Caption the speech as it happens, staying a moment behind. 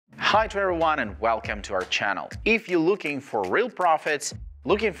Hi to everyone and welcome to our channel. If you're looking for real profits,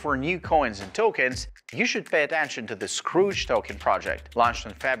 looking for new coins and tokens, you should pay attention to the Scrooge Token project. Launched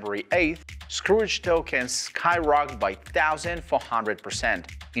on February 8th, Scrooge tokens skyrocketed by 1,400%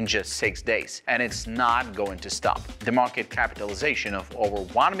 in just 6 days, and it's not going to stop. The market capitalization of over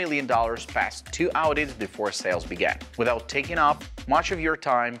 $1 million passed 2 audits before sales began. Without taking up much of your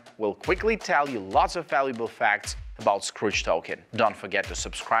time, we'll quickly tell you lots of valuable facts about Scrooge Token. Don't forget to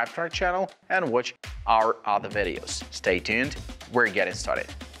subscribe to our channel and watch our other videos. Stay tuned, we're getting started.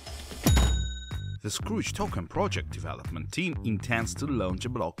 The Scrooge Token project development team intends to launch a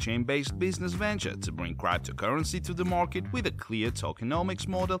blockchain-based business venture to bring cryptocurrency to the market with a clear tokenomics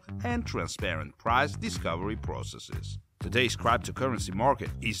model and transparent price discovery processes. Today's cryptocurrency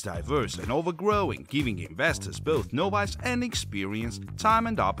market is diverse and overgrowing, giving investors both novice and experienced time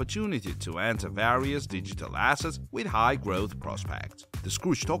and opportunity to enter various digital assets with high growth prospects. The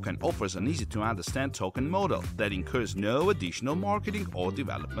Scrooge Token offers an easy-to-understand token model that incurs no additional marketing or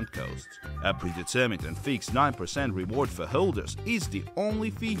development costs. A predetermined and fixed 9% reward for holders is the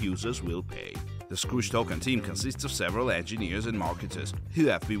only fee users will pay. The Scrooge Token team consists of several engineers and marketers who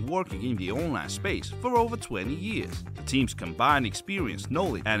have been working in the online space for over 20 years. The team's combined experience,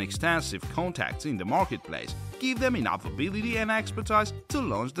 knowledge, and extensive contacts in the marketplace give them enough ability and expertise to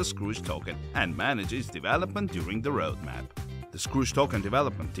launch the Scrooge Token and manage its development during the roadmap. The Scrooge Token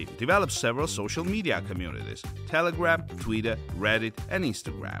development team develops several social media communities: Telegram, Twitter, Reddit, and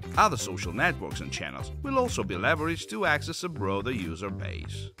Instagram. Other social networks and channels will also be leveraged to access a broader user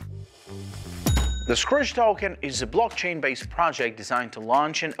base. The Scrooge Token is a blockchain-based project designed to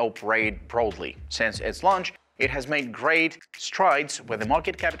launch and operate broadly. Since its launch, it has made great strides with a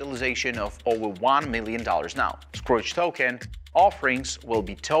market capitalization of over $1 million now. Scrooge Token offerings will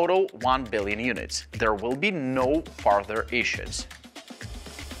be total 1 billion units. There will be no further issues.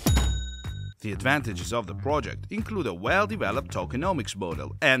 The advantages of the project include a well-developed tokenomics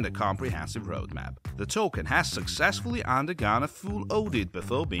model and a comprehensive roadmap. The token has successfully undergone a full audit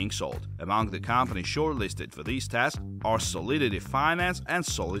before being sold. Among the companies shortlisted for these tests are Solidity Finance and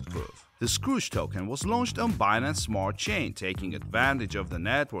Solid Proof. The Scrooge Token was launched on Binance Smart Chain, taking advantage of the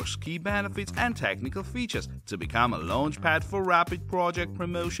network's key benefits and technical features to become a launchpad for rapid project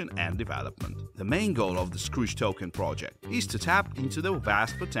promotion and development. The main goal of the Scrooge Token project is to tap into the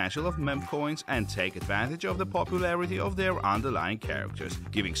vast potential of meme coins and take advantage of the popularity of their underlying characters,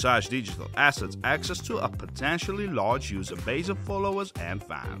 giving such digital assets access to a potentially large user base of followers and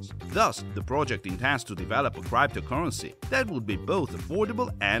fans. Thus, the project intends to develop a cryptocurrency that would be both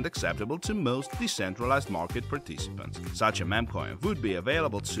affordable and acceptable to most decentralized market participants. Such a meme coin would be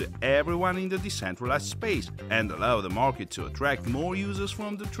available to everyone in the decentralized space and allow the market to attract more users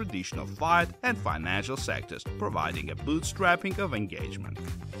from the traditional fiat and financial sectors, providing a bootstrapping of engagement.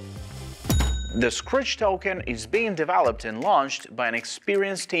 The Scrooge Token is being developed and launched by an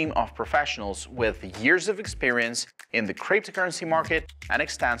experienced team of professionals with years of experience in the cryptocurrency market and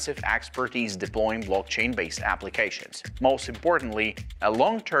extensive expertise deploying blockchain-based applications. Most importantly, a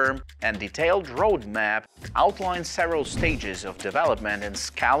long-term and detailed roadmap outlines several stages of development and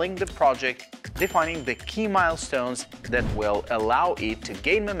scaling the project, defining the key milestones that will allow it to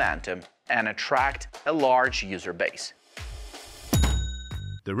gain momentum and attract a large user base.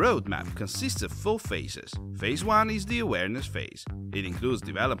 The roadmap consists of 4 phases. Phase 1 is the awareness phase. It includes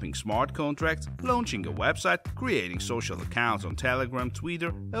developing smart contracts, launching a website, creating social accounts on Telegram,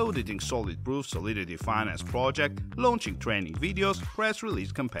 Twitter, auditing Solid Proof Solidity Finance project, launching training videos, press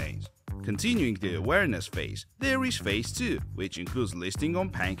release campaigns. Continuing the awareness phase, there is Phase 2, which includes listing on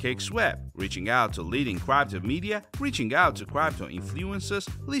PancakeSwap, reaching out to leading crypto media, reaching out to crypto influencers,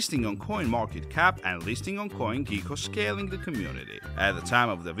 listing on CoinMarketCap, and listing on CoinGecko, scaling the community. At the time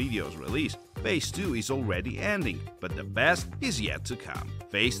of the video's release, Phase 2 is already ending, but the best is yet to come.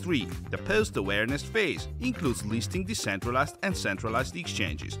 Phase 3, the post-awareness phase, includes listing decentralized and centralized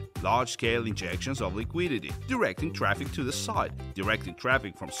exchanges, large-scale injections of liquidity, directing traffic to the site, directing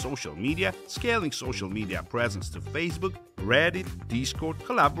traffic from social media, scaling social media presence to Facebook, Reddit, Discord,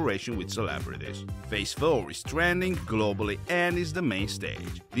 collaboration with celebrities. Phase 4 is trending globally and is the main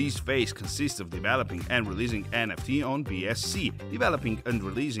stage. This phase consists of developing and releasing NFT on BSC, developing and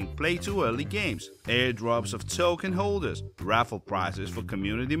releasing play-to-early games, airdrops of token holders, raffle prizes for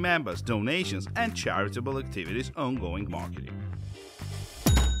community members, donations, and charitable activities, ongoing marketing.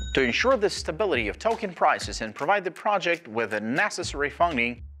 To ensure the stability of token prices and provide the project with the necessary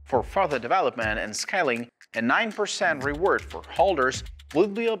funding for further development and scaling, a 9% reward for holders will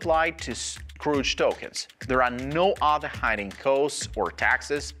be applied to Scrooge tokens. There are no other hiding costs or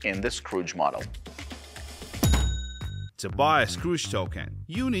taxes in the Scrooge model. To buy a Scrooge token,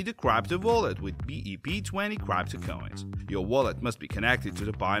 you need a crypto wallet with BEP20 crypto coins. Your wallet must be connected to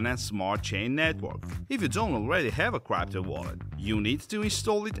the Binance Smart Chain network. If you don't already have a crypto wallet, you need to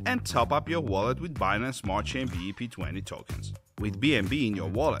install it and top up your wallet with Binance Smart Chain BEP20 tokens. With BNB in your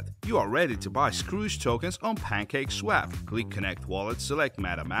wallet, you are ready to buy Scrooge tokens on PancakeSwap. Click Connect Wallet, select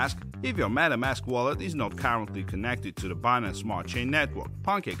MetaMask. If your MetaMask wallet is not currently connected to the Binance Smart Chain network,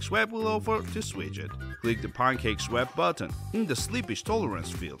 PancakeSwap will offer to switch it. Click the PancakeSwap button. In the slippage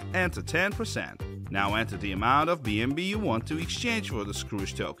tolerance field, enter 10%. Now enter the amount of BNB you want to exchange for the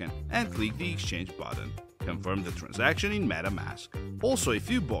Scrooge token and click the Exchange button. Confirm the transaction in MetaMask. Also, if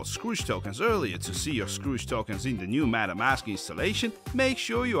you bought Scrooge tokens earlier to see your Scrooge tokens in the new MetaMask installation, make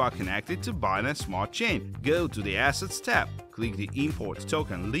sure you are connected to Binance Smart Chain. Go to the Assets tab, click the Import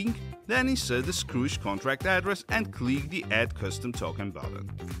Token link, then insert the Scrooge contract address and click the Add Custom Token button.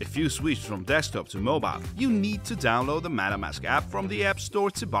 If you switched from desktop to mobile, you need to download the MetaMask app from the App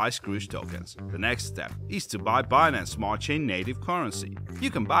Store to buy Scrooge tokens. The next step is to buy Binance Smart Chain native currency. You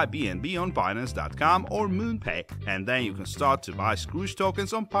can buy BNB on Binance.com or MoonPay, and then you can start to buy Scrooge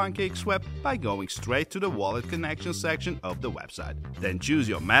tokens on PancakeSwap by going straight to the wallet connection section of the website. Then choose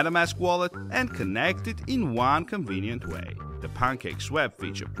your MetaMask wallet and connect it in one convenient way. The PancakeSwap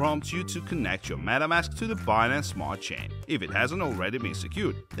feature prompts you to connect your MetaMask to the Binance Smart Chain. If it hasn't already been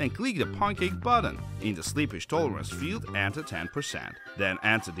secured, then click the Pancake button. In the slippage tolerance field, enter 10%. Then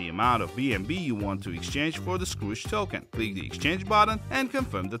enter the amount of BNB you want to exchange for the Scrooge token. Click the Exchange button and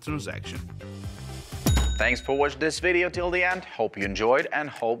confirm the transaction. Thanks for watching this video till the end. Hope you enjoyed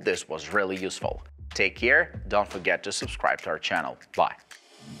and hope this was really useful. Take care, don't forget to subscribe to our channel. Bye.